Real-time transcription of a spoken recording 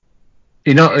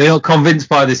You're not convinced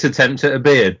by this attempt at a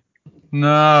beard?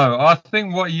 No, I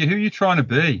think who are you trying to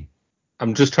be?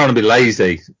 I'm just trying to be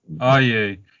lazy. Are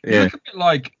you? You Yeah. look a bit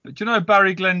like, do you know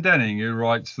Barry Glendenning, who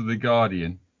writes for The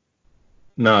Guardian?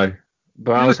 No.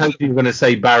 But I You was look, hoping you were going to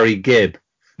say Barry Gibb.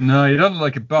 no, you don't look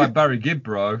like a Barry Gibb,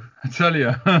 bro. I tell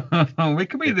you, we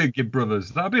could be the Gibb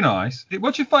brothers. That'd be nice.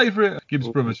 What's your favourite Gibbs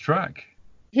Brothers track?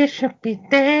 You should be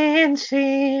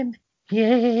dancing,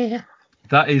 yeah.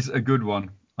 That is a good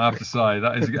one, I have to say.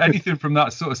 That is anything from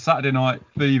that sort of Saturday Night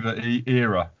Fever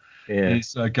era. Yeah.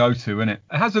 Is a go-to, isn't it?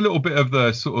 It has a little bit of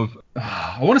the sort of,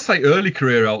 I want to say early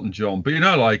career Elton John, but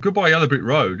like Goodbye Yellow Brick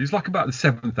Road is like about the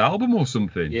 7th album or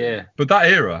something. Yeah. But that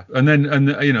era, and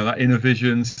that Inner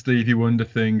Vision, Stevie Wonder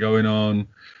thing going on.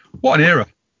 What an era.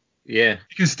 Yeah.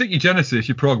 You can stick your Genesis,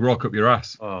 your prog rock up your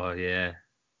ass. Oh, yeah.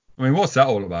 I mean, what's that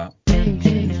all about?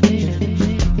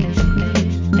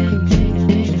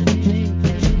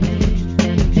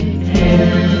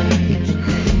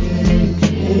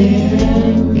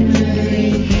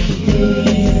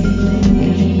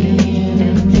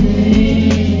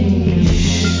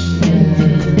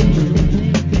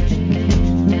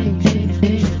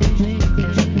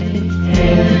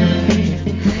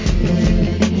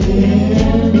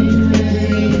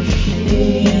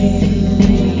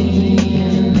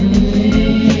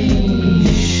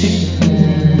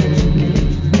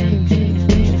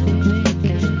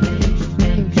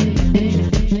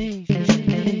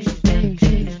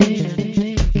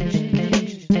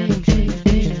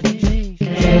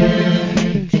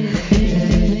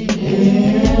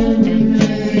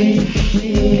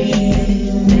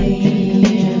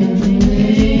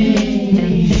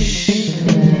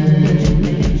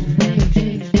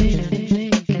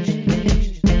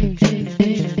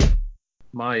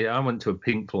 I went to a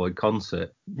Pink Floyd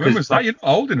concert. When was that? You're not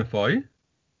old enough, are you?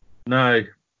 No,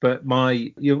 but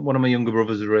one of my younger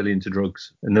brothers was really into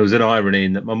drugs, and there was an irony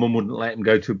in that my mum wouldn't let him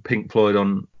go to Pink Floyd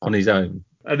on his own.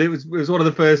 And it was one of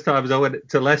the first times I went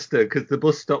to Leicester because the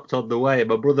bus stopped on the way, and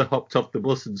my brother hopped off the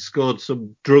bus and scored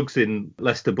some drugs in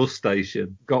Leicester bus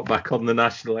station. Got back on the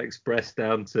National Express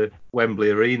down to Wembley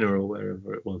Arena or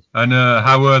wherever it was. And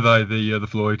how were they, the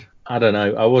Floyd? I don't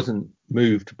know. I wasn't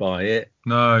moved by it.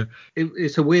 No.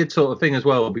 It's a weird sort of thing as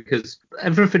well because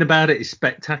everything about it is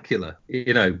spectacular,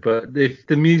 but if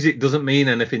the music doesn't mean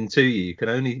anything to you, you can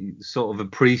only sort of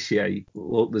appreciate,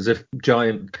 well, there's a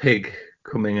giant pig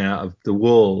coming out of the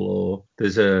wall, or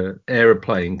there's a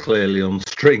aeroplane clearly on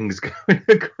strings going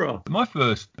across. My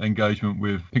first engagement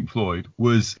with Pink Floyd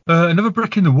was Another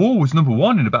Brick in the Wall was number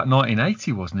one in about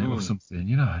 1980, wasn't it, or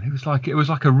something? And it was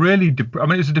like a really it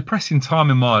was a depressing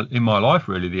time in my life,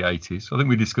 really, the 80s. I think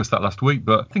we discussed that last week,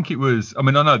 but I think it was. I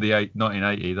mean, I know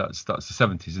 1980, that's the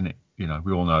 70s, isn't it?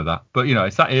 We all know that, but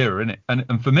it's that era, isn't it?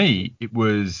 And for me, it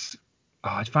was.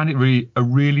 I found it a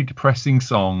really depressing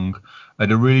song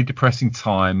at a really depressing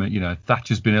time.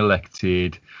 Thatcher's been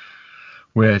elected.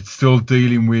 We're still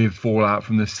dealing with fallout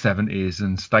from the 70s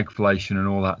and stagflation and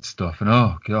all that stuff. And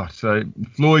oh god, so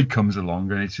Floyd comes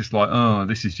along and it's just like, oh,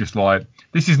 this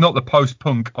is not the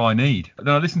post-punk I need.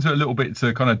 Then I listened to it a little bit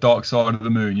to kind of Dark Side of the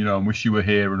Moon, and Wish You Were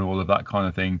Here and all of that kind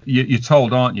of thing. You're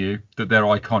told, aren't you, that they're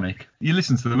iconic. You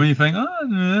listen to them and you think,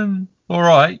 all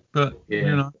right, but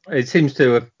it seems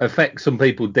to affect some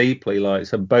people deeply. Like,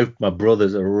 so both my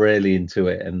brothers are really into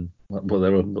it, and well,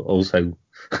 they're also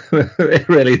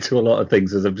really into a lot of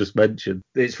things, as I've just mentioned.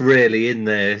 It's really in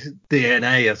their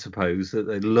DNA, I suppose, that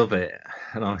they love it.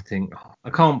 And I think I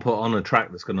can't put on a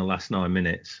track that's going to last 9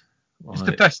 minutes. It's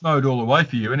the best mode all the way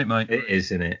for you, isn't it, mate? It is,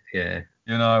 isn't it? Yeah.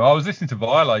 I was listening to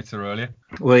Violator earlier.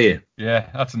 Were you? Yeah,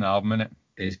 that's an album, isn't it?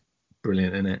 It's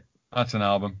brilliant, isn't it? That's an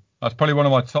album. That's probably one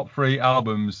of my top 3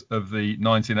 albums of the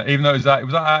 19. Even though it was out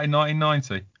in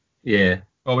 1990. Yeah.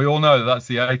 Well, we all know that's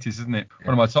the 80s, isn't it?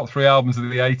 One of my top 3 albums of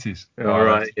the 80s. All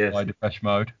right, yes. By Depeche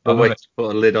Mode. A way to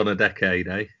put a lid on a decade,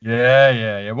 eh?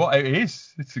 Yeah. Well, it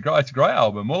is. It's a great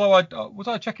album.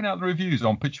 Although I checking out the reviews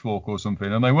on Pitchfork or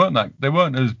something, and they weren't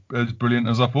as brilliant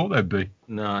as I thought they'd be.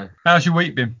 No. How's your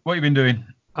week been? What have you been doing?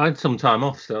 I had some time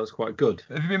off, so that was quite good.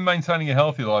 Have you been maintaining a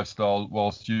healthy lifestyle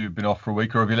whilst you've been off for a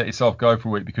week, or have you let yourself go for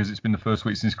a week because it's been the first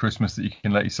week since Christmas that you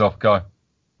can let yourself go?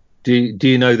 Do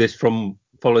you know this from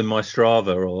following my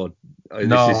Strava, or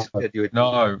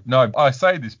No. I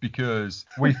say this because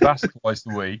we fast twice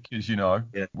a week, as you know.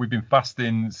 Yeah. We've been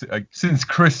fasting since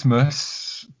Christmas.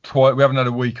 We haven't had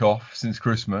a week off since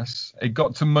Christmas. It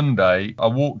got to Monday. I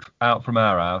walked out from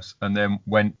our house and then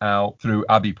went out through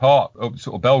Abbey Park, up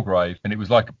sort of Belgrave, and it was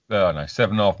like, I don't know,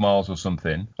 7.5 miles or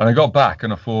something. And I got back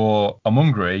and I thought, I'm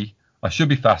hungry. I should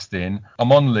be fasting.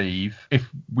 I'm on leave. If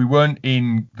we weren't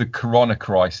in the corona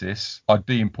crisis, I'd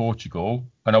be in Portugal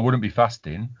and I wouldn't be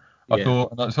fasting. I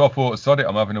thought, sod it,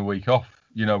 I'm having a week off,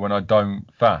 when I don't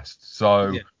fast.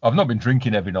 So I've not been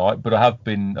drinking every night, but I've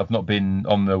not been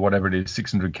on the, whatever it is,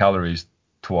 600 calories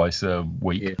twice a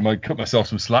week. I might cut myself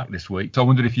some slack this week. So I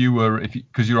wondered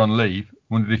because you're on leave,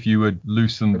 wondered if you would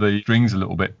loosen the strings a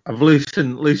little bit. I've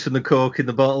loosened the cork in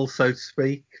the bottle, so to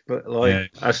speak. But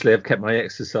actually, I've kept my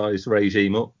exercise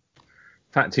regime up.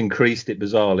 In fact, increased it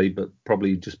bizarrely, but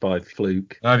probably just by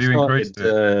fluke. Have you increased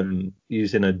it?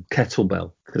 Using a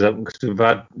kettlebell because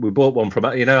we bought one from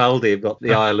Aldi. I've got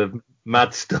the Isle of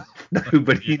Mad stuff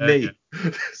nobody needs.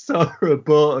 Yeah. So I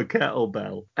bought a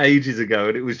kettlebell ages ago,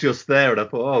 and it was just there, and I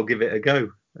thought, I'll give it a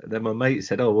go. And then my mate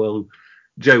said, "Oh well,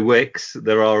 Joe Wicks,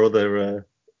 there are other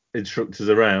instructors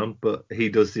around, but he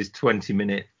does this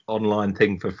 20-minute online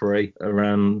thing for free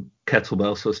around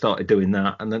kettlebell." So I started doing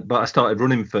that, but I started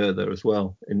running further as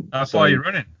well. How far are you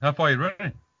running?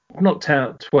 I've knocked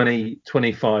out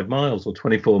 25 miles or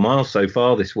 24 miles so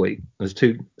far this week. There's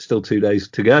still 2 days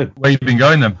to go. Where you been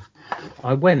going then?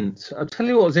 I'll tell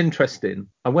you what was interesting.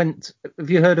 Have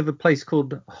you heard of a place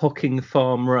called Hocking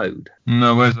Farm Road?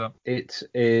 No, where's that? It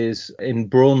is in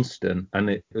Braunston,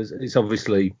 and it's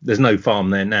obviously, there's no farm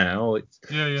there now.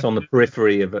 It's on the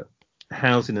periphery of a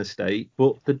housing estate,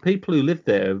 but the people who live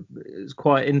there, it's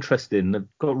quite interesting. They've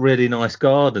got really nice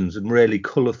gardens and really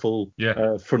colourful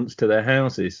fronts to their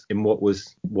houses in what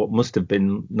must have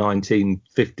been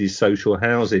 1950s social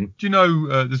housing. Do you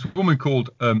know there's a woman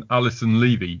called Alison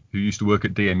Levy who used to work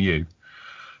at DMU,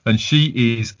 and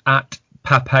she is at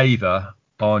Papava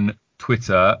on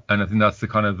Twitter, and I think that's the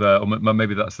kind of or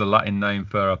maybe that's the Latin name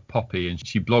for a poppy, and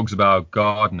she blogs about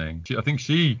gardening. I think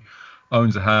she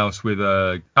owns a house with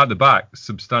at the back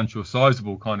substantial,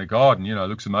 sizable kind of garden. It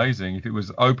looks amazing. If it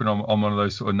was open on one of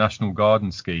those sort of national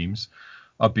garden schemes,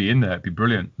 I'd be in there. It'd be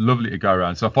brilliant, lovely to go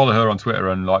around. So I follow her on Twitter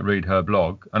and read her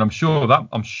blog, and I'm sure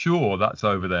that's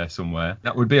over there somewhere.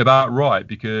 That would be about right,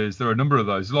 because there are a number of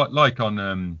those, like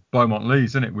on Beaumont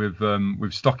Leys, isn't it,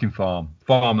 with Stocking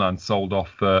farmland sold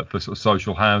off for sort of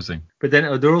social housing. But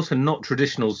then they're also not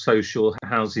traditional social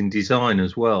housing design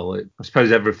as well. I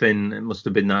suppose everything, it must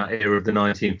have been that era of the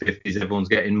 1950s. Everyone's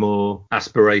getting more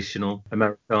aspirational,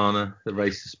 Americana, the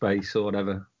race to space or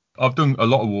whatever. I've done a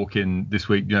lot of walking this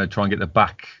week, try and get my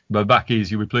back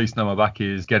is, you'll be pleased to know my back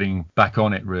is getting back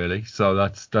on it, really. So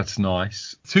that's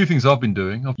nice. Two things I've been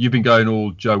doing. You've been going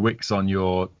all Joe Wicks on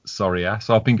your sorry ass.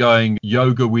 I've been going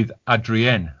yoga with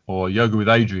Adrienne, or yoga with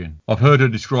Adrian. I've heard her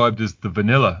described as the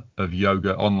vanilla of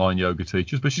online yoga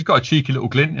teachers, but she's got a cheeky little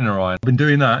glint in her eye. I've been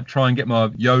doing that, try and get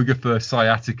my yoga for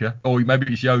sciatica, or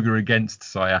maybe it's yoga against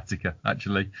sciatica,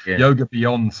 actually. Yeah. Yoga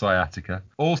beyond sciatica.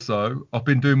 Also, I've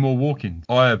been doing more walking.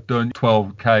 I have done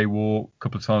 12k walk a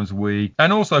couple of times a week,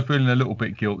 and also feeling a little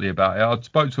bit guilty about it. I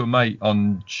spoke to a mate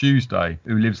on Tuesday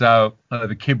who lives out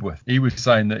over Kibworth. He was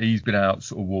saying that he's been out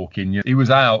sort of walking. He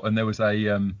was out, and there was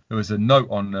a note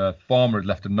on a farmer had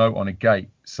left a note on a gate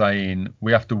saying,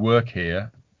 "We have to work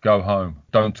here. Go home.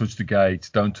 Don't touch the gates.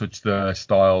 Don't touch the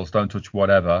stiles. Don't touch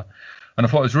whatever." And I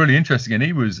thought it was really interesting. And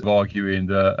he was arguing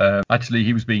that actually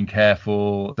he was being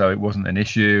careful, so it wasn't an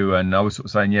issue. And I was sort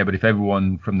of saying, yeah, but if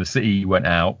everyone from the city went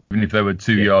out, even if they were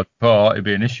 2 yards apart, it'd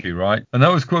be an issue, right? And that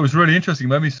was really interesting.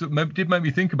 It did make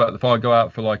me think about if I go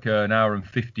out for like an hour and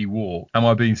 50 walk, am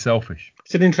I being selfish?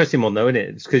 It's an interesting one, though, isn't it?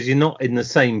 It's because you're not in the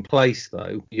same place,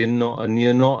 though. You're not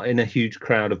in a huge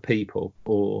crowd of people,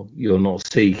 or you're not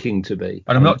seeking to be.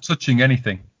 And I'm not touching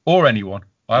anything or anyone.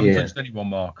 I haven't touched anyone,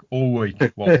 Mark, all week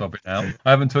whilst I've been out. I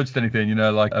haven't touched anything,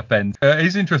 like offend.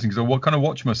 It's interesting because I kind of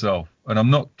watch myself, and I'm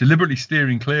not deliberately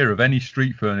steering clear of any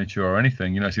street furniture or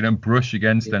anything, so you don't brush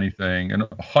against anything, and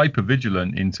hyper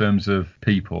vigilant in terms of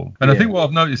people. And I think what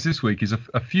I've noticed this week is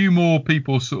a few more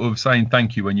people sort of saying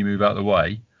thank you when you move out of the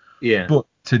way. Yeah. But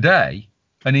today,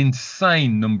 an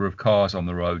insane number of cars on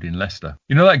the road in Leicester.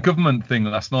 That government thing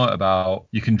last night about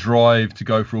you can drive to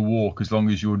go for a walk as long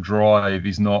as your drive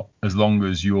is not as long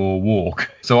as your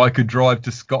walk. So I could drive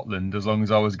to Scotland as long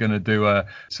as I was going to do a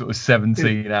sort of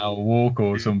 17-hour walk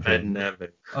or something.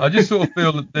 I just sort of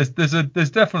feel that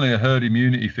there's definitely a herd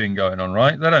immunity thing going on,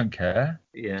 right? They don't care.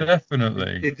 Yeah,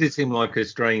 definitely. It did seem like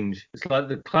it's like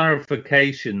the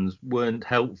clarifications weren't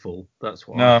helpful. That's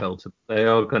what I felt. They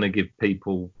are going to give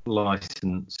people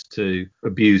license to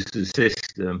abuse the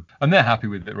system. And they're happy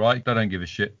with it, right? They don't give a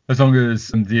shit. As long as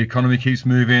the economy keeps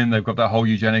moving, they've got that whole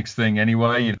eugenics thing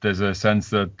anyway. There's a sense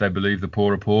that they believe the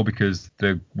poor are poor because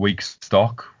they're weak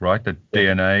stock, right? Their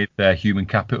DNA, their human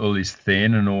capital is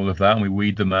thin and all of that, and we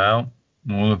weed them out.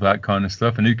 all of that kind of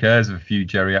stuff. And who cares if a few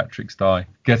geriatrics die?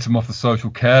 Get them off the social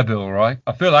care bill, right?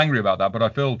 I feel angry about that, but I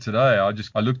feel today,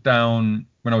 I looked down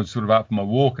when I was sort of out for my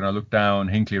walk, and I looked down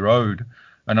Hinckley Road,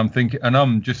 and I'm thinking, and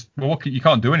I'm just, well, you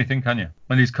can't do anything, can you?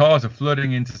 And these cars are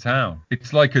flooding into town.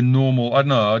 It's like a normal, I don't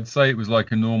know, I'd say it was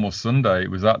like a normal Sunday.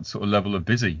 It was that sort of level of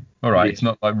busy. All right, it's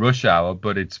not like rush hour,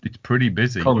 but it's pretty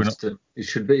busy. Constant. It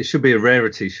should be a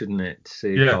rarity, shouldn't it, to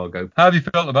see a car go? How have you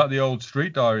felt about the old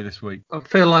street diary this week? I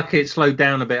feel like it slowed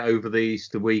down a bit over the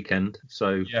Easter weekend,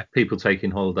 so people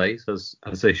taking holidays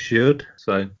as they should.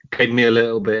 So it gave me a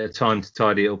little bit of time to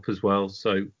tidy it up as well.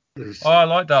 So I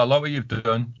like that. I like what you've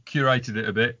done. Curated it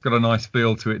a bit. Got a nice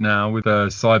feel to it now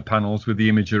with side panels with the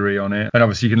imagery on it. And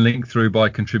obviously you can link through by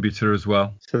contributor as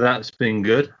well. So that's been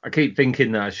good. I keep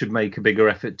thinking that I should make a bigger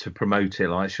effort to promote it.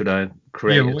 Like, should I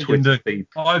create a Twitter feed?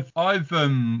 Well,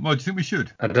 do you think we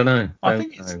should? I don't know. I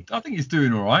think it's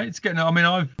doing all right. It's getting, I mean,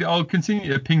 I'll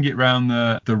continue to ping it around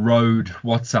the Road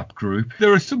WhatsApp group.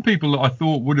 There are some people that I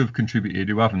thought would have contributed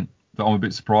who haven't, that I'm a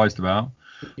bit surprised about.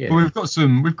 Yeah. Well,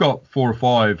 we've got 4 or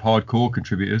 5 hardcore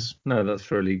contributors. No,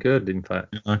 that's really good, in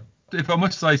fact. If I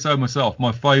must say so myself,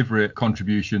 my favourite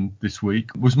contribution this week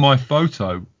was my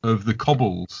photo of the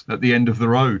cobbles at the end of the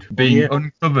road being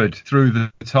uncovered through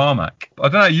the tarmac. I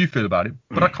don't know how you feel about it,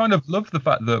 but I kind of love the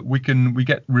fact that we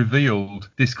get revealed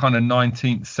this kind of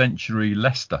 19th century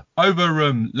Leicester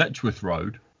over Letchworth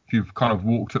Road. If you've kind of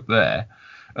walked up there,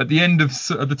 at the end of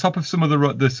at the top of some of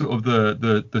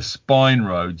the spine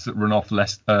roads that run off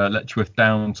Letchworth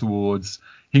down towards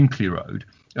Hinckley Road,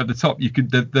 at the top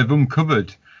they've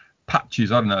uncovered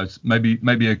patches, I don't know,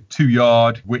 maybe a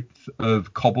 2-yard width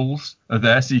of cobbles are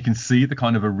there, so you can see the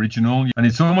kind of original, and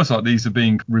it's almost like these are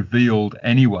being revealed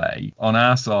anyway on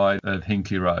our side of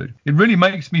Hinckley Road. It really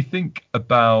makes me think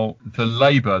about the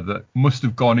labour that must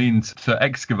have gone into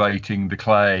excavating the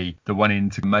clay that went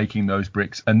into making those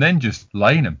bricks and then just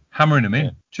laying them, hammering them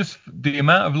in. Just the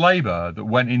amount of labour that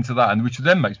went into that, and which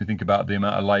then makes me think about the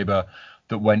amount of labour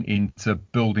that went into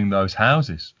building those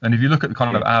houses. And if you look at the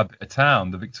kind of our bit of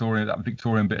town, that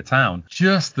Victorian bit of town,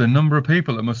 just the number of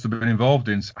people that must have been involved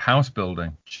in house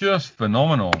building, just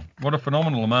phenomenal. What a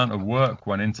phenomenal amount of work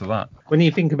went into that. When you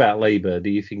think about labour, do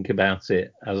you think about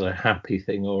it as a happy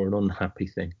thing or an unhappy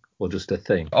thing? Or just a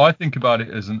thing? I think about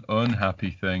it as an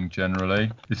unhappy thing generally.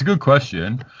 It's a good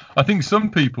question. I think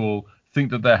some people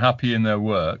think that they're happy in their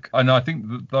work, and I think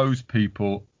that those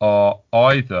people are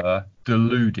either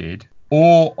deluded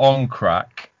or on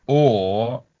crack,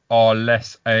 or are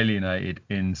less alienated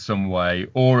in some way,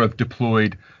 or have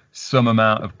deployed some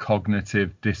amount of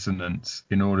cognitive dissonance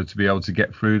in order to be able to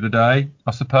get through the day,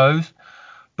 I suppose.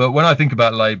 But when I think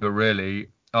about Labour, really,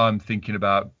 I'm thinking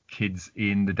about kids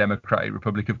in the Democratic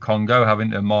Republic of Congo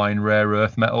having to mine rare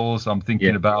earth metals. I'm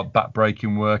thinking about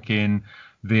backbreaking work in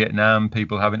Vietnam,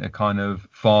 people having to kind of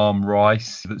farm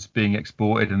rice that's being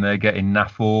exported and they're getting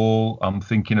naffle. I'm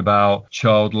thinking about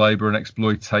child labour and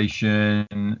exploitation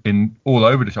in all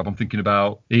over the shop. I'm thinking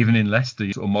about even in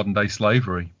Leicester, sort of modern day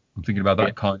slavery. I'm thinking about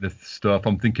that kind of stuff.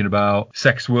 I'm thinking about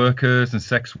sex workers and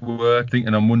sex work.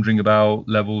 And I'm wondering about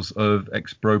levels of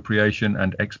expropriation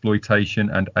and exploitation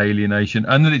and alienation.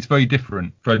 And that it's very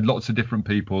different for lots of different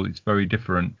people. It's very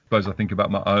different. I suppose I think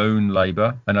about my own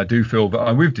labour, and I do feel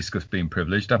that we've discussed being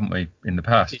privileged, haven't we, in the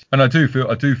past? And I do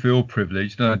feel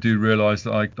privileged, and I do realise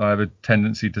that I have a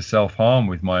tendency to self-harm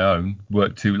with my own.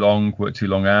 Work too long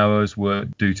hours,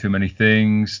 do too many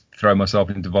things, throw myself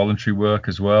into voluntary work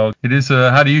as well. It is.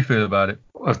 How do you feel about it?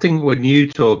 I think when you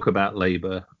talk about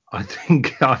labour, I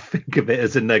think of it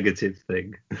as a negative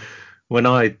thing. When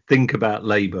I think about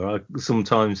labour, I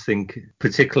sometimes think,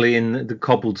 particularly in the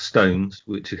cobbled stones,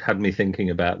 which had me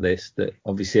thinking about this, that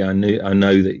obviously I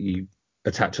know that you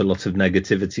attach a lot of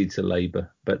negativity to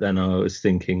labour, but then I was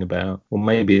thinking about, well,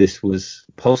 maybe this was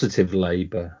positive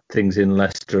labour. Things in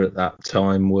Leicester at that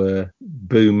time were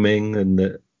booming, and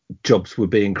that jobs were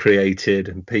being created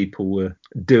and people were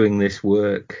doing this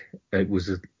work. It was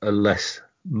a less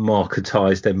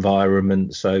marketized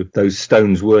environment, so those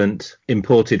stones weren't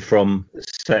imported from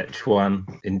Sichuan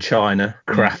in China,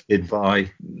 crafted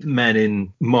by men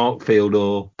in Markfield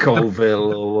or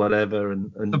Colville or whatever.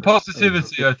 And the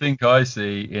positivity I think I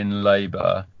see in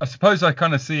labour, I suppose I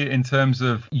kind of see it in terms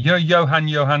of, Johan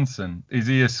Johansson. Is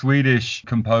he a Swedish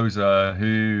composer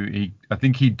I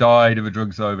think he died of a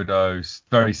drugs overdose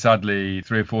very sadly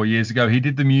 3 or 4 years ago. He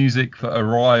did the music for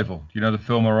Arrival, the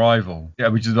film Arrival,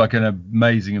 which is like an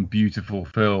amazing and beautiful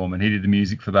film, and he did the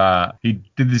music for that. He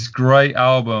did this great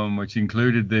album which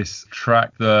included this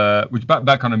track which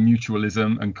back kind of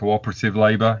mutualism and cooperative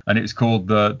labour, and it's called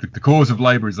the cause of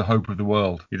labour is the hope of the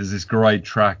world. It is this great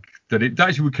track that it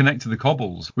actually would connect to the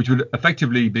cobbles, which would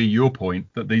effectively be your point,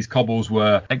 that these cobbles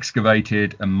were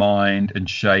excavated and mined and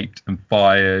shaped and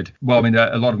fired. Well, I mean,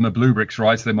 a lot of them are blue bricks,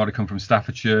 right? So they might have come from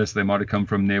Staffordshire, so they might have come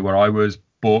from near where I was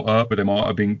brought up, but they might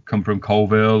have come from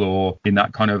Colville or in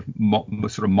that kind of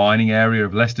sort of mining area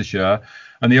of Leicestershire.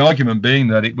 And the argument being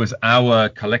that it was our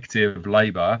collective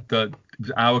labour, that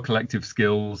our collective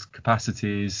skills,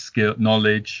 capacities,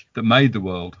 knowledge that made the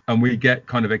world. And we get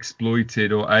kind of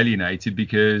exploited or alienated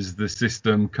because the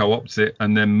system co-opts it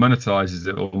and then monetizes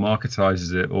it or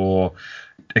marketizes it or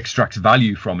extracts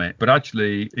value from it. But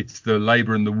actually, it's the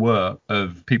labour and the work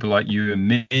of people like you and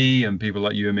me and people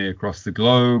like you and me across the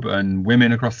globe and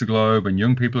women across the globe and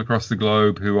young people across the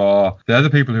globe they're the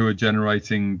people who are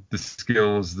generating the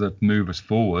skills that move us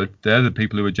forward. They're the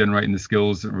people who are generating the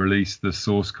skills that release the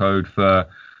source code for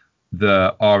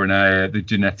the RNA, the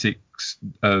genetics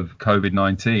of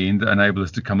COVID-19 that enable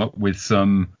us to come up with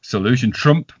some solution.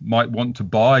 Trump might want to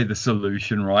buy the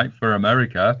solution, right, for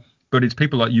America, but it's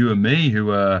people like you and me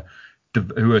who are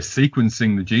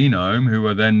sequencing the genome, who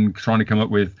are then trying to come up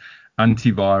with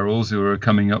antivirals, who are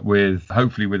coming up with,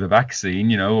 hopefully with a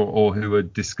vaccine, or who are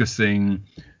discussing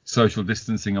social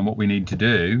distancing and what we need to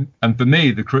do. And for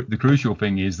me, the crucial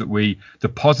thing is that the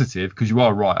positive, because you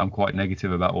are right, I'm quite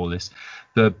negative about all this.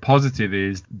 The positive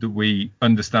is that we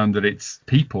understand that it's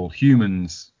people,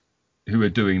 humans, who are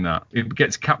doing that. It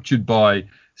gets captured by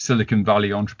Silicon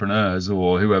Valley entrepreneurs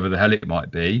or whoever the hell it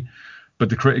might be. But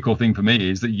the critical thing for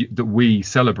me is that we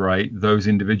celebrate those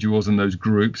individuals and those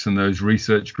groups and those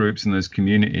research groups and those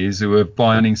communities who are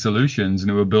finding solutions and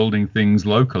who are building things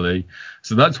locally.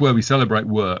 So that's where we celebrate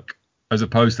work, as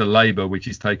opposed to labour, which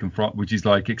is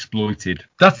like exploited.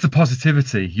 That's the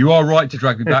positivity. You are right to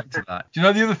drag me back to that. Do you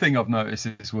know the other thing I've noticed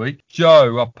this week?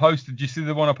 Joe, I posted. Do you see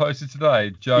the one I posted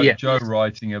today? Joe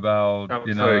writing about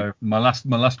my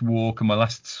last walk and my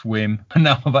last swim, and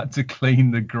now I've had to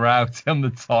clean the grout on the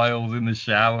tiles in the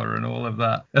shower and all of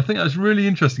that. I think that's really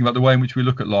interesting about the way in which we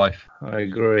look at life. I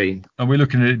agree. And we're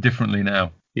looking at it differently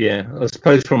now. Yeah, I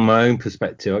suppose from my own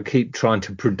perspective, I keep trying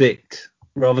to predict.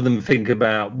 Rather than think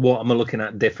about what am I looking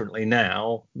at differently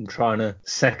now, I'm trying to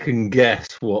second guess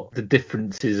what the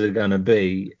differences are going to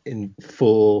be in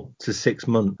 4 to 6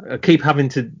 months. I keep having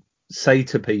to say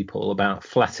to people about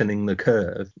flattening the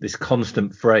curve. This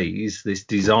constant phrase, this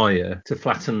desire to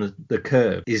flatten the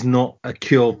curve is not a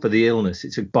cure for the illness.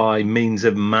 It's by means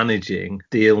of managing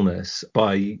the illness,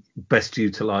 by best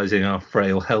utilising our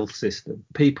frail health system.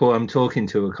 People I'm talking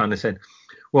to are kind of saying,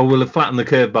 well, we'll have flattened the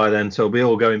curve by then, so we'll be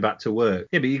all going back to work.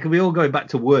 Yeah, but you can be all going back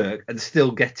to work and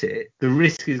still get it. The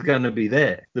risk is going to be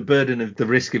there. The burden of the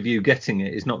risk of you getting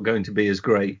it is not going to be as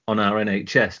great on our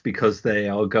NHS because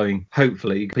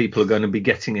hopefully, people are going to be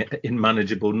getting it in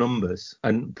manageable numbers.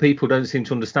 And people don't seem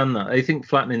to understand that. They think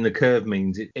flattening the curve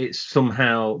means it's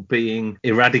somehow being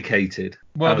eradicated.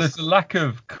 Well, there's a lack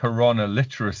of corona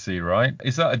literacy, right?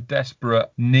 Is that a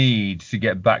desperate need to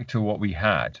get back to what we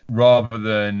had rather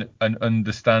than an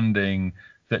understanding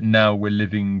that now we're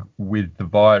living with the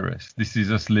virus? This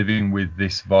is us living with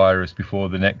this virus before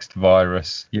the next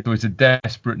virus. So it's a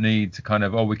desperate need to kind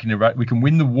of, we can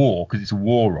win the war because it's a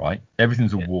war, right?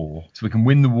 Everything's a war. So we can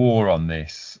win the war on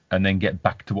this and then get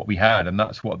back to what we had. And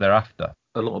that's what they're after.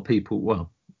 A lot of people,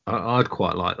 I'd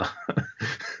quite like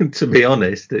that, to be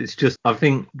honest. It's just, I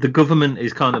think the government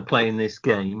is kind of playing this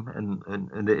game,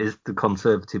 and it is the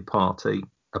Conservative Party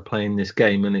are playing this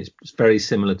game, and it's very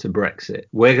similar to Brexit.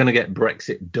 We're going to get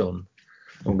Brexit done.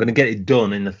 I'm going to get it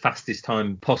done in the fastest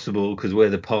time possible because we're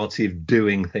the party of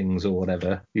doing things or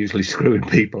whatever, usually screwing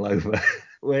people over.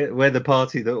 We're the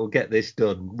party that will get this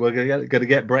done. We're going to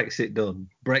get Brexit done.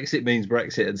 Brexit means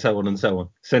Brexit, and so on and so on.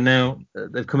 So now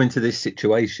they've come into this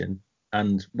situation.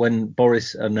 And when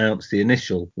Boris announced the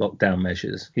initial lockdown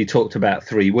measures, he talked about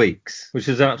 3 weeks, which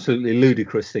is an absolutely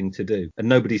ludicrous thing to do. And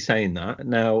nobody's saying that.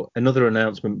 Now, another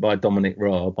announcement by Dominic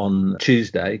Raab on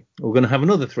Tuesday, we're going to have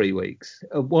another 3 weeks.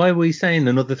 Why are we saying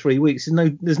another 3 weeks?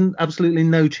 There's absolutely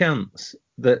no chance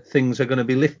that things are going to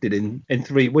be lifted in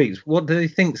 3 weeks. What do they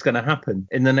think is going to happen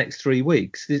in the next 3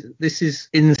 weeks? This is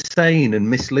insane and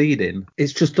misleading.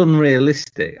 It's just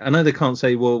unrealistic. I know they can't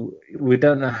say, well, we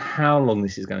don't know how long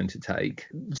this is going to take.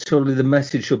 Surely the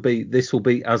message should be this will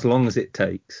be as long as it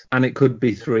takes. And it could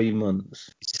be 3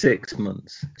 months, 6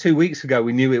 months. 2 weeks ago,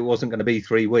 we knew it wasn't going to be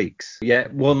 3 weeks.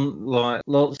 Yet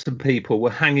lots of people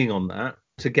were hanging on that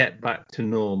to get back to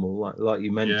normal, like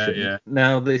you mentioned. Yeah.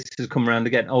 Now this has come around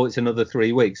again. Oh, it's another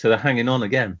 3 weeks. So they're hanging on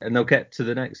again and they'll get to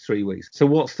the next 3 weeks. So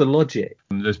what's the logic?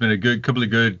 There's been a couple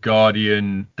of good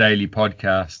Guardian daily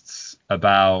podcasts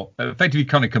about effectively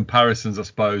kind of comparisons, I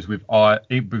suppose, with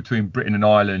between Britain and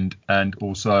Ireland and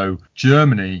also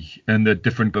Germany and the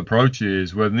different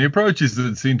approaches. Well, the approaches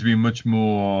that seem to be much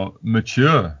more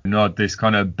mature, not this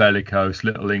kind of bellicose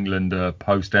little Englander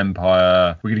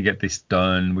post-empire. We're going to get this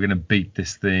done. We're going to beat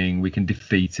this thing. We can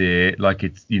defeat it like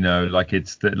it's,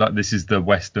 like this is the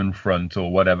Western Front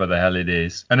or whatever the hell it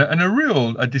is. And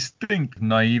a distinct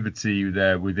naivety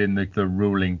there within the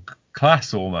ruling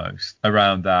class almost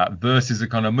around that, versus a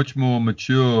kind of much more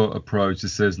mature approach that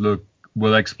says, look,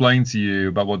 we'll explain to you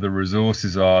about what the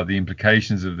resources are, the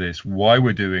implications of this, why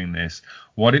we're doing this,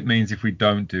 what it means if we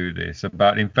don't do this,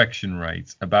 about infection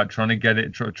rates, about trying to get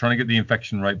the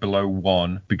infection rate below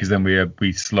 1, because then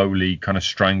we slowly kind of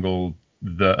strangle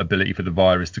the ability for the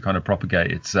virus to kind of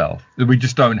propagate itself, that we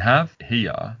just don't have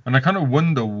here. And I kind of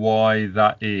wonder why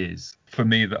that is. For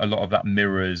me, that a lot of that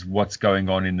mirrors what's going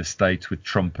on in the States with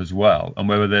Trump as well, and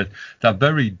whether that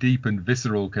very deep and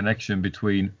visceral connection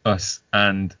between us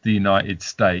and the United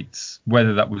States,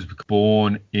 whether that was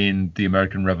born in the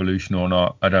American Revolution or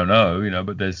not, I don't know,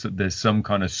 but there's some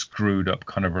kind of screwed up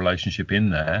kind of relationship in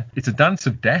there. It's a dance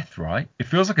of death, right? It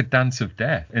feels like a dance of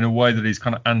death in a way that is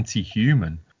kind of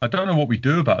anti-human. I don't know what we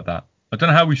do about that. I don't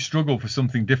know how we struggle for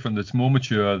something different that's more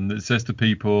mature and that says to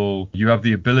people, you have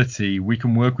the ability, we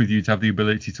can work with you to have the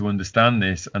ability to understand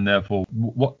this, and therefore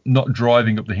what not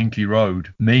driving up the Hinckley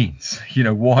Road means,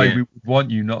 why we would want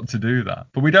you not to do that.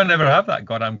 But we don't ever have that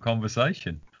goddamn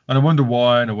conversation. And I wonder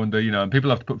why, and I wonder, and people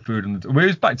have to put food on the table.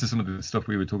 It's back to some of the stuff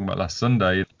we were talking about last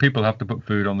Sunday. People have to put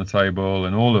food on the table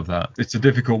and all of that. It's a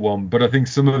difficult one, but I think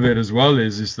some of it as well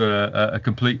is a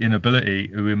complete inability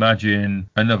to imagine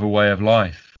another way of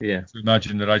life. Yeah. To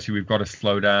imagine that actually we've got to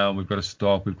slow down, we've got to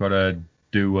stop, we've got to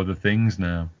do other things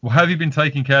now. Well, how have you been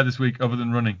taking care this week other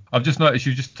than running? I've just noticed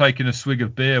you've just taken a swig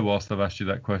of beer whilst I've asked you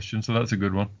that question, so that's a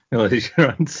good one. Well, is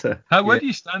your answer. Where do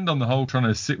you stand on the whole trying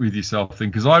to sit with yourself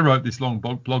thing? Because I wrote this long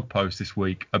blog post this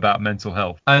week about mental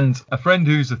health, and a friend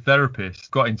who's a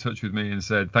therapist got in touch with me and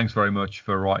said, thanks very much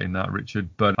for writing that, Richard,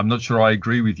 but I'm not sure I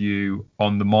agree with you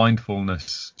on the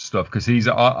mindfulness stuff, because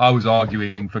I was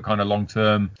arguing for kind of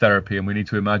long-term therapy, and we need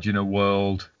to imagine a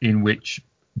world in which,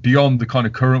 beyond the kind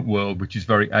of current world, which is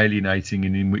very alienating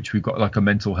and in which we've got like a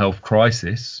mental health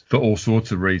crisis for all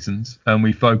sorts of reasons, and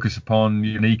we focus upon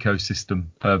an ecosystem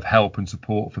of help and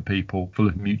support for people, full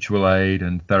of mutual aid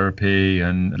and therapy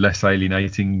and less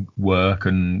alienating work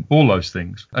and all those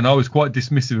things. And I was quite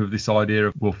dismissive of this idea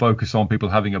of we'll focus on people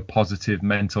having a positive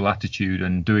mental attitude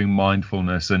and doing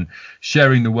mindfulness and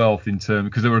sharing the wealth in terms,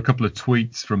 because there were a couple of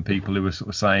tweets from people who were sort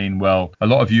of saying, well, a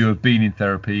lot of you have been in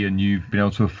therapy and you've been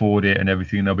able to afford it and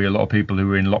everything. There'll be a lot of people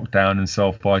who are in lockdown and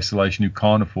self-isolation who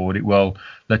can't afford it. Well,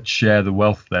 let's share the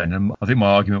wealth then. And I think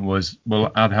my argument was,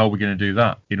 well, how the hell are we going to do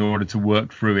that in order to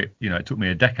work through it? It took me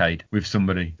a decade with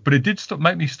somebody. But it did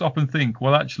make me stop and think,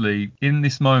 well, actually, in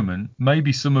this moment,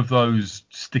 maybe some of those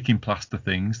sticking plaster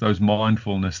things, those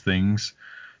mindfulness things,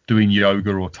 doing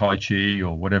yoga or tai chi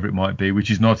or whatever it might be,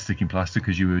 which is not sticking plaster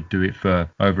because you would do it for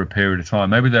over a period of time.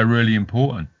 Maybe they're really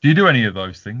important. Do you do any of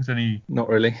those things? Not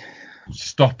really.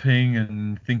 Stopping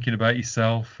and thinking about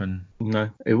yourself? And no,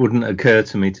 it wouldn't occur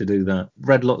to me to do that.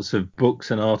 Read lots of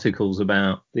books and articles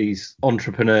about these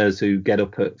entrepreneurs who get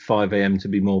up at 5 a.m. to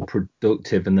be more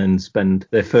productive and then spend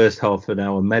their first half an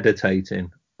hour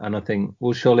meditating. And I think,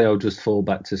 well, surely I'll just fall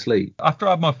back to sleep. After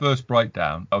I had my first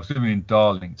breakdown, I was living in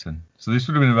Darlington. So this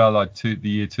would have been about like the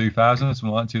year 2000, something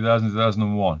like 2000,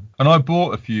 2001. And I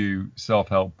bought a few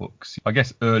self-help books, I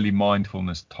guess early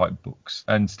mindfulness type books,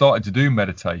 and started to do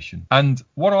meditation. And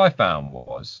what I found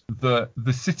was that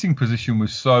the sitting position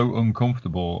was so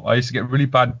uncomfortable. I used to get really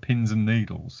bad pins and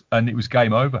needles, and it was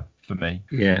game over for me.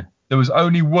 Yeah. There was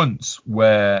only once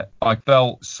where I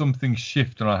felt something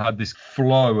shift and I had this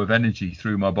flow of energy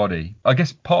through my body. I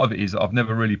guess part of it is that I've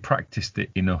never really practiced it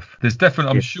enough. There's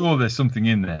definitely, I'm sure there's something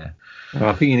in there.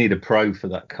 I think you need a pro for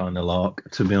that kind of lark,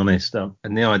 to be honest. And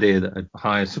the idea that I'd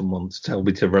hire someone to tell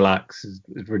me to relax is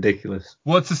ridiculous.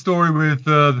 What's the story with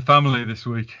the family this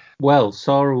week? Well,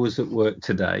 Sarah was at work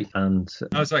today, and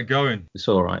how's that going? It's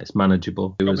all right. It's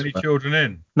manageable. Got many children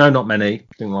in? No, not many.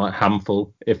 I think like a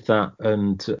handful, if that.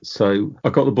 And so I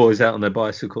got the boys out on their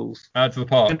bicycles. Out to the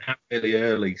park? Really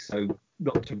early, so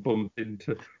not to bump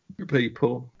into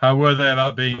people. How were they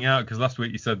about being out? Because last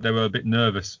week you said they were a bit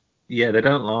nervous. Yeah, they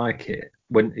don't like it.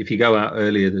 If you go out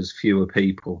earlier, there's fewer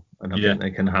people, and I think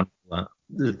they can handle that.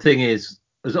 The thing is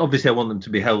obviously I want them to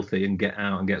be healthy and get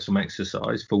out and get some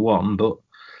exercise, for one, but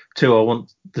two, I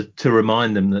want to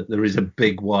remind them that there is a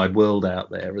big wide world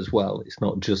out there as well. It's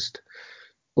not just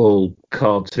all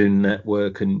Cartoon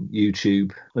Network and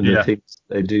YouTube and the things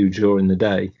they do during the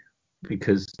day.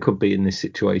 because I could be in this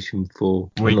situation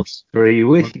for another Weeks. 3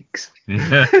 weeks.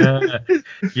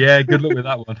 Yeah, good luck with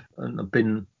that one. And I've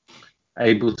been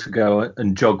able to go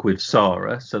and jog with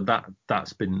Sarah, so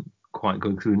that's been quite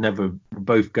good, because we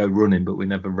both go running, but we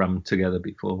never ran together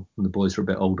before, and the boys are a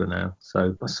bit older now,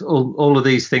 so all of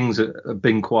these things have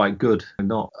been quite good.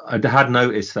 I had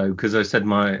noticed though, because I said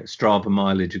my Strava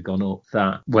mileage had gone up,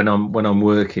 that when I'm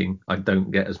working I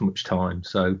don't get as much time,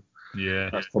 so Yeah,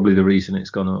 that's probably the reason it's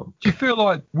gone up. Do you feel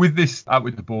like with this, out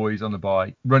with the boys on the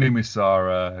bike, running with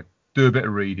Sarah, do a bit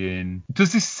of reading,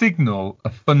 does this signal a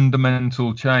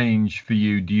fundamental change for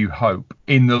you, do you hope,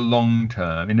 in the long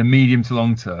term, in the medium to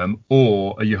long term,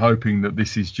 or are you hoping that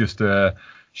this is just a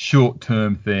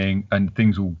short-term thing and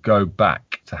things will go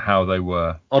back to how they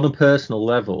were? On a personal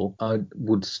level, I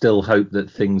would still hope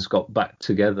that things got back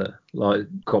together, like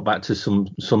got back to some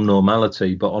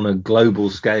normality. But on a global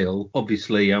scale,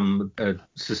 obviously I'm a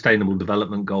sustainable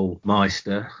development goal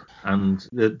meister, and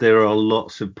there are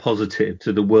lots of positive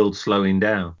to the world slowing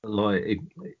down.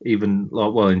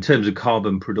 In terms of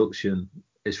carbon production,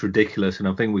 it's ridiculous, and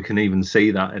I think we can even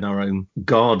see that in our own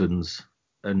gardens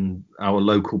and our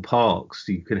local parks.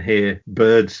 You can hear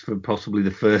birds for possibly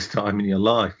the first time in your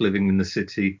life living in the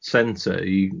city centre.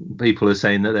 People are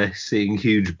saying that they're seeing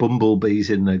huge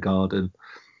bumblebees in their garden,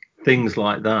 things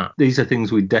like that. These are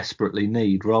things we desperately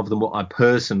need, rather than what I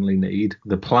personally need.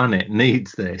 The planet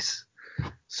needs this.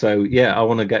 So, yeah, I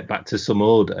want to get back to some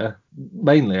order.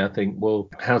 Mainly, I think, well,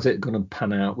 how's it going to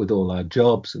pan out with all our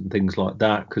jobs and things like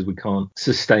that? Because we can't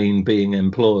sustain being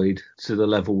employed to the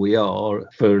level we are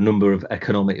for a number of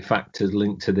economic factors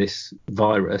linked to this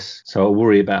virus. So I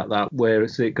worry about that. Where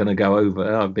is it going to go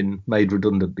over? I've been made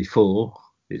redundant before.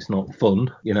 It's not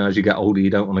fun. As you get older, you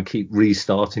don't want to keep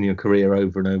restarting your career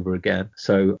over and over again.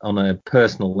 So on a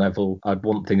personal level, I'd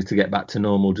want things to get back to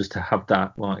normal, just to have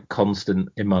that constant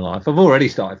in my life. I've already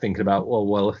started thinking about,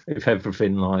 well, if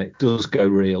everything does go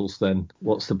reals, then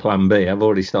what's the plan B? I've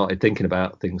already started thinking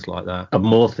about things like that. I'm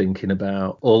more thinking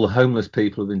about all the homeless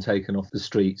people who've been taken off the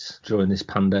streets during this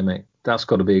pandemic. That's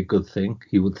got to be a good thing,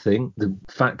 you would think. The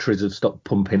factories have stopped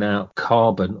pumping out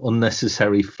carbon.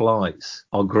 Unnecessary flights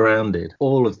are grounded.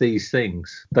 All of these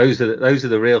things, those are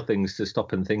the real things to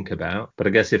stop and think about. But I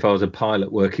guess if I was a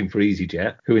pilot working for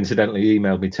EasyJet, who incidentally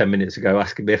emailed me 10 minutes ago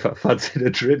asking me if I fancied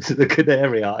a trip to the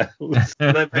Canary Islands,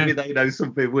 then maybe they know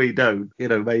something we don't.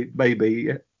 Maybe.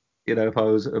 If I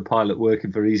was a pilot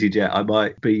working for EasyJet, I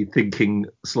might be thinking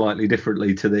slightly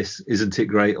differently to this. Isn't it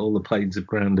great? All the planes have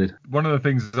grounded. One of the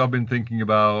things I've been thinking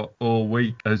about all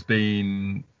week has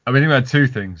been, I've been thinking about two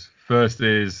things. First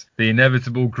is the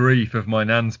inevitable grief of my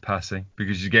nan's passing,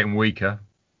 because she's getting weaker.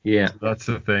 Yeah. So that's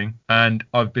the thing. And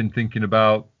I've been thinking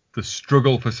about the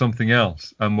struggle for something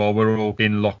else. And while we're all we're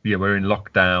in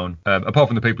lockdown, apart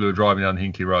from the people who are driving down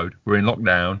Hinckley Road, we're in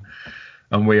lockdown.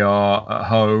 And we are at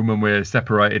home and we're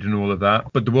separated and all of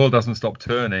that. But the world hasn't stopped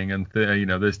turning, and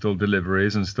there's still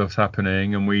deliveries and stuff's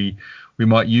happening. And we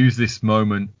might use this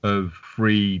moment of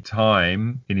free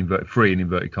time, free in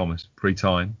inverted commas, free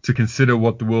time, to consider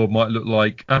what the world might look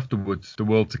like afterwards, the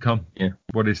world to come. Yeah.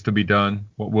 What is to be done?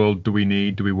 What world do we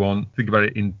need? Do we want? Think about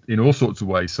it in all sorts of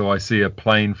ways. So I see a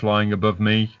plane flying above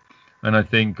me, and I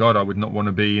think, God, I would not want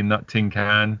to be in that tin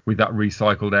can with that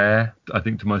recycled air. I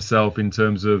think to myself, in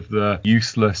terms of the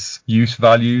useless use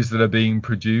values that are being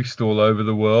produced all over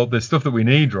the world, there's stuff that we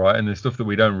need, right? And there's stuff that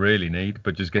we don't really need,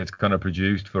 but just gets kind of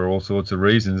produced for all sorts of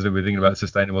reasons. If we're thinking about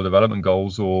sustainable development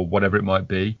goals or whatever it might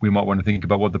be, we might want to think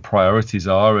about what the priorities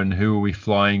are and who are we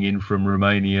flying in from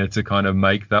Romania to kind of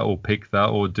make that or pick that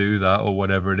or do that or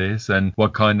whatever it is. And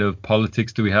what kind of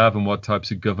politics do we have, and what types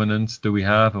of governance do we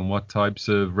have, and what types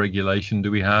of regulation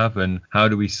do we have, and how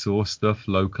do we source stuff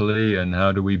locally, and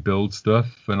how do we build stuff.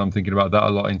 And I'm thinking about that a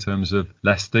lot in terms of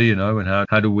Leicester, and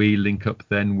how do we link up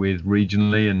then with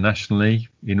regionally and nationally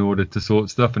in order to sort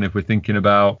stuff. And if we're thinking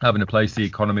about having to place the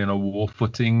economy on a war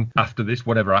footing after this,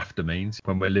 whatever after means,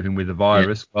 when we're living with the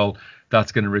virus, well,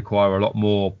 that's going to require a lot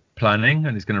more planning,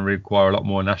 and it's going to require a lot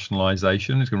more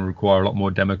nationalisation. It's going to require a lot more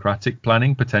democratic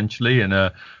planning potentially, and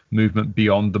a movement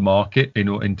beyond the market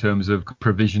in terms of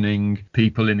provisioning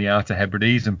people in the Outer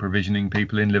Hebrides, and provisioning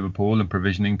people in Liverpool, and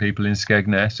provisioning people in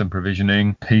Skegness, and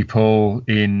provisioning people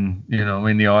in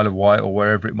the Isle of Wight or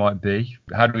wherever it might be.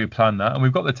 How do we plan that? And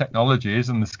we've got the technologies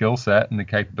and the skill set and the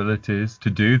capabilities to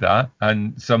do that,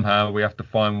 and somehow we have to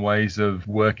find ways of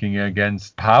working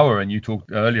against power. And you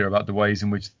talked earlier about the ways in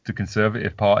which the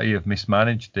Conservative Party have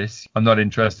mismanaged this. I'm not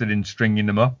interested in stringing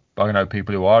them up I know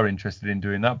people who are interested in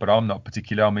doing that, but I'm not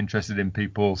particularly. I'm interested in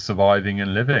people surviving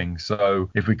and living. So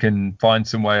if we can find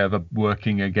some way of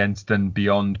working against and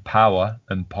beyond power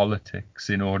and politics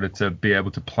in order to be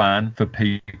able to plan for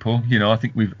people, I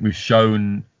think we've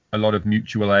shown a lot of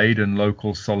mutual aid and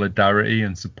local solidarity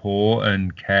and support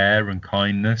and care and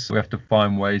kindness. We have to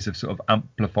find ways of sort of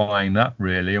amplifying that,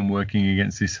 really, and working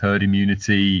against this herd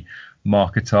immunity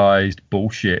marketized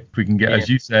bullshit. If we can get, as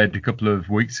you said a couple of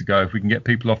weeks ago, if we can get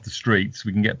people off the streets,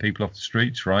 we can get people off the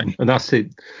streets, right? And that's the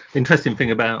interesting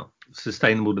thing about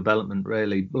sustainable development,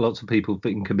 really. Lots of people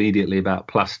think immediately about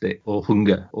plastic or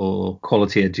hunger or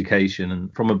quality education.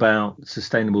 And from about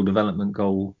Sustainable Development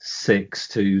Goal 6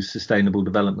 to Sustainable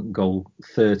Development Goal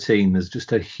 13, there's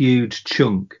just a huge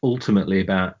chunk ultimately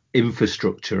about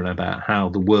infrastructure and about how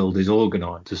the world is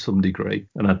organized to some degree.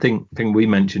 And I think we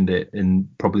mentioned it in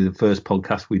probably the first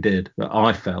podcast we did, that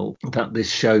I felt that this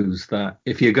shows that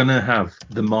if you're going to have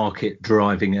the market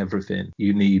driving everything,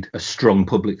 you need a strong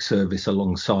public service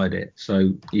alongside it.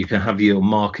 So you can have your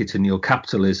market and your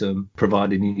capitalism,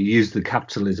 providing you use the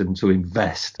capitalism to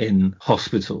invest in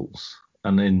hospitals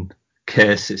and in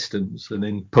care systems and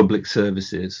in public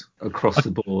services across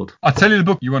the board. I tell you, the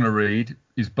book you want to read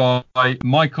is by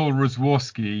Michael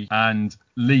Rosworski and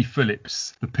Lee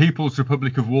Phillips, The People's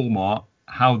Republic of Walmart,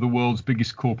 How the World's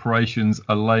Biggest Corporations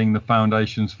Are Laying the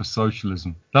Foundations for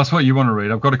Socialism. That's what you want to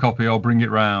read. I've got a copy. I'll bring it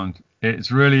round.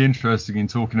 It's really interesting in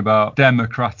talking about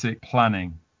democratic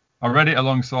planning. I read it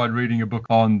alongside reading a book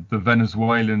on the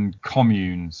Venezuelan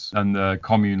communes and the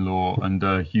commune law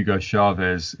under Hugo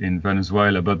Chavez in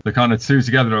Venezuela. But the kind of two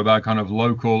together are about kind of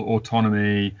local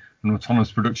autonomy and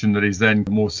autonomous production that is then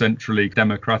more centrally,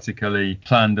 democratically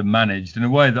planned and managed in a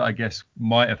way that I guess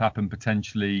might have happened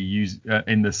potentially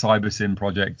in the CyberSim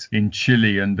project in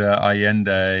Chile under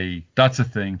Allende. That's a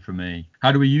thing for me.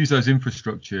 How do we use those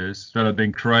infrastructures that have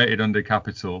been created under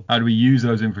capital? How do we use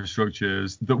those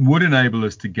infrastructures that would enable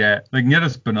us to they can get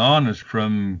us bananas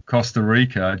from Costa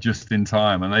Rica just in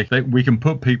time, and we can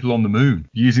put people on the moon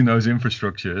using those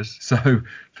infrastructures. So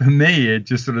for me, it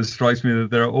just sort of strikes me that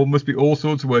there must be all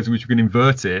sorts of ways in which we can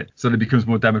invert it so that it becomes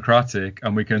more democratic,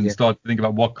 and we can start to think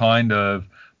about what kind of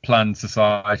planned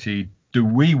society do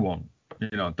we want.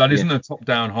 That isn't a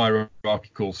top-down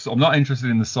hierarchical. So I'm not interested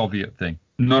in the Soviet thing.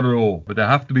 Not at all. But there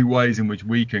have to be ways in which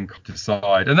we can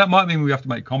decide. And that might mean we have to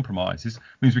make compromises. It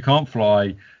means we can't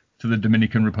fly to the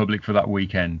Dominican Republic for that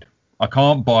weekend. I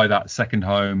can't buy that second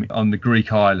home on the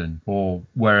Greek island or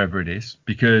wherever it is,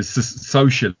 because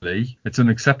socially it's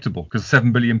unacceptable, because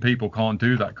 7 billion people can't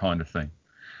do that kind of thing.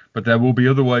 But there will be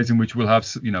other ways in which we'll have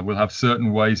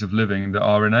certain ways of living that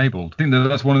are enabled. I think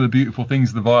that's one of the beautiful things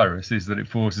of the virus, is that it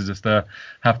forces us to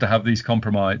have these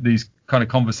kind of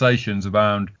conversations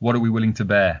around what are we willing to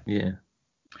bear. Yeah.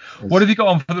 What have you got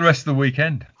on for the rest of the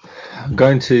weekend? I'm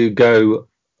going to go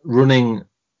running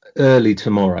early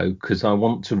tomorrow because I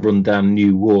want to run down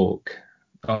New Walk.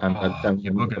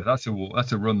 That's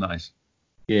a run, nice.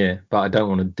 Yeah, but I don't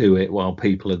want to do it while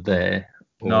people are there.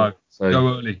 Go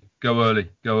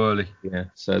early. Yeah,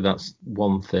 so that's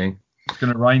one thing. It's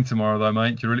going to rain tomorrow though,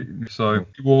 mate.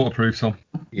 Waterproof some.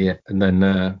 Yeah, and then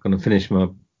I'm going to finish my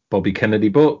Bobby Kennedy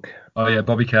book. Oh yeah,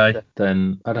 Bobby K.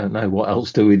 Then I don't know, what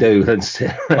else do we do?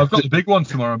 I've got the big one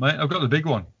tomorrow, mate. I've got the big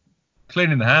one.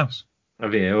 Cleaning the house.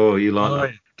 Have you? Oh, you like that?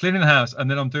 Yeah. Cleaning the house, and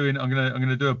then I'm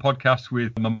gonna do a podcast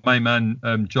with my main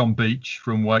man John Beach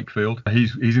from Wakefield.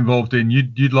 He's involved in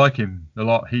you'd like him a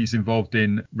lot. He's involved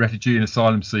in refugee and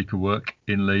asylum seeker work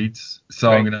in Leeds. So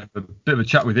right. I'm gonna have a bit of a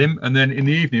chat with him, and then in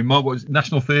the evening, my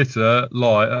National Theatre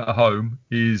live at home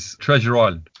is Treasure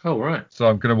Island. Oh right. So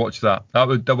I'm gonna watch that.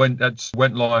 That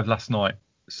went live last night.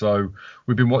 So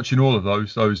we've been watching all of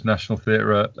those National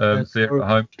Theatre theatre at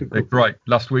home. They're great.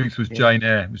 Last week's was Jane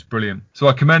Eyre. It was brilliant. So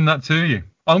I commend that to you.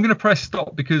 I'm going to press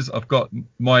stop because I've got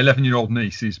my 11-year-old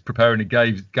niece is preparing a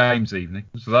games evening.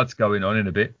 So that's going on in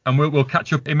a bit. And we'll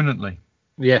catch up imminently.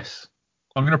 Yes.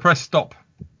 I'm going to press stop.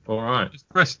 All right. Just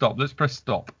press stop. Let's press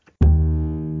stop.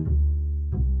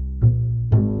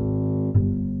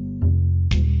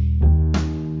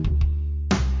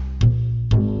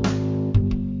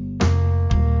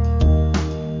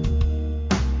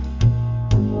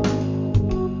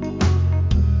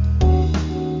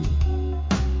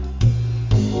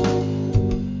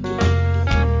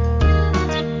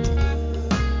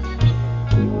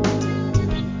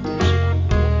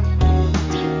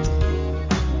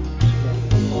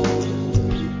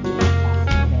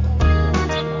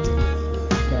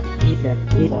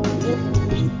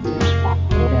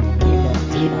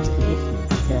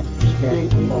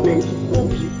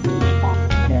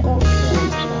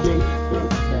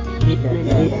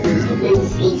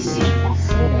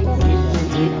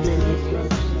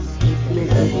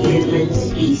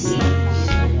 Peace.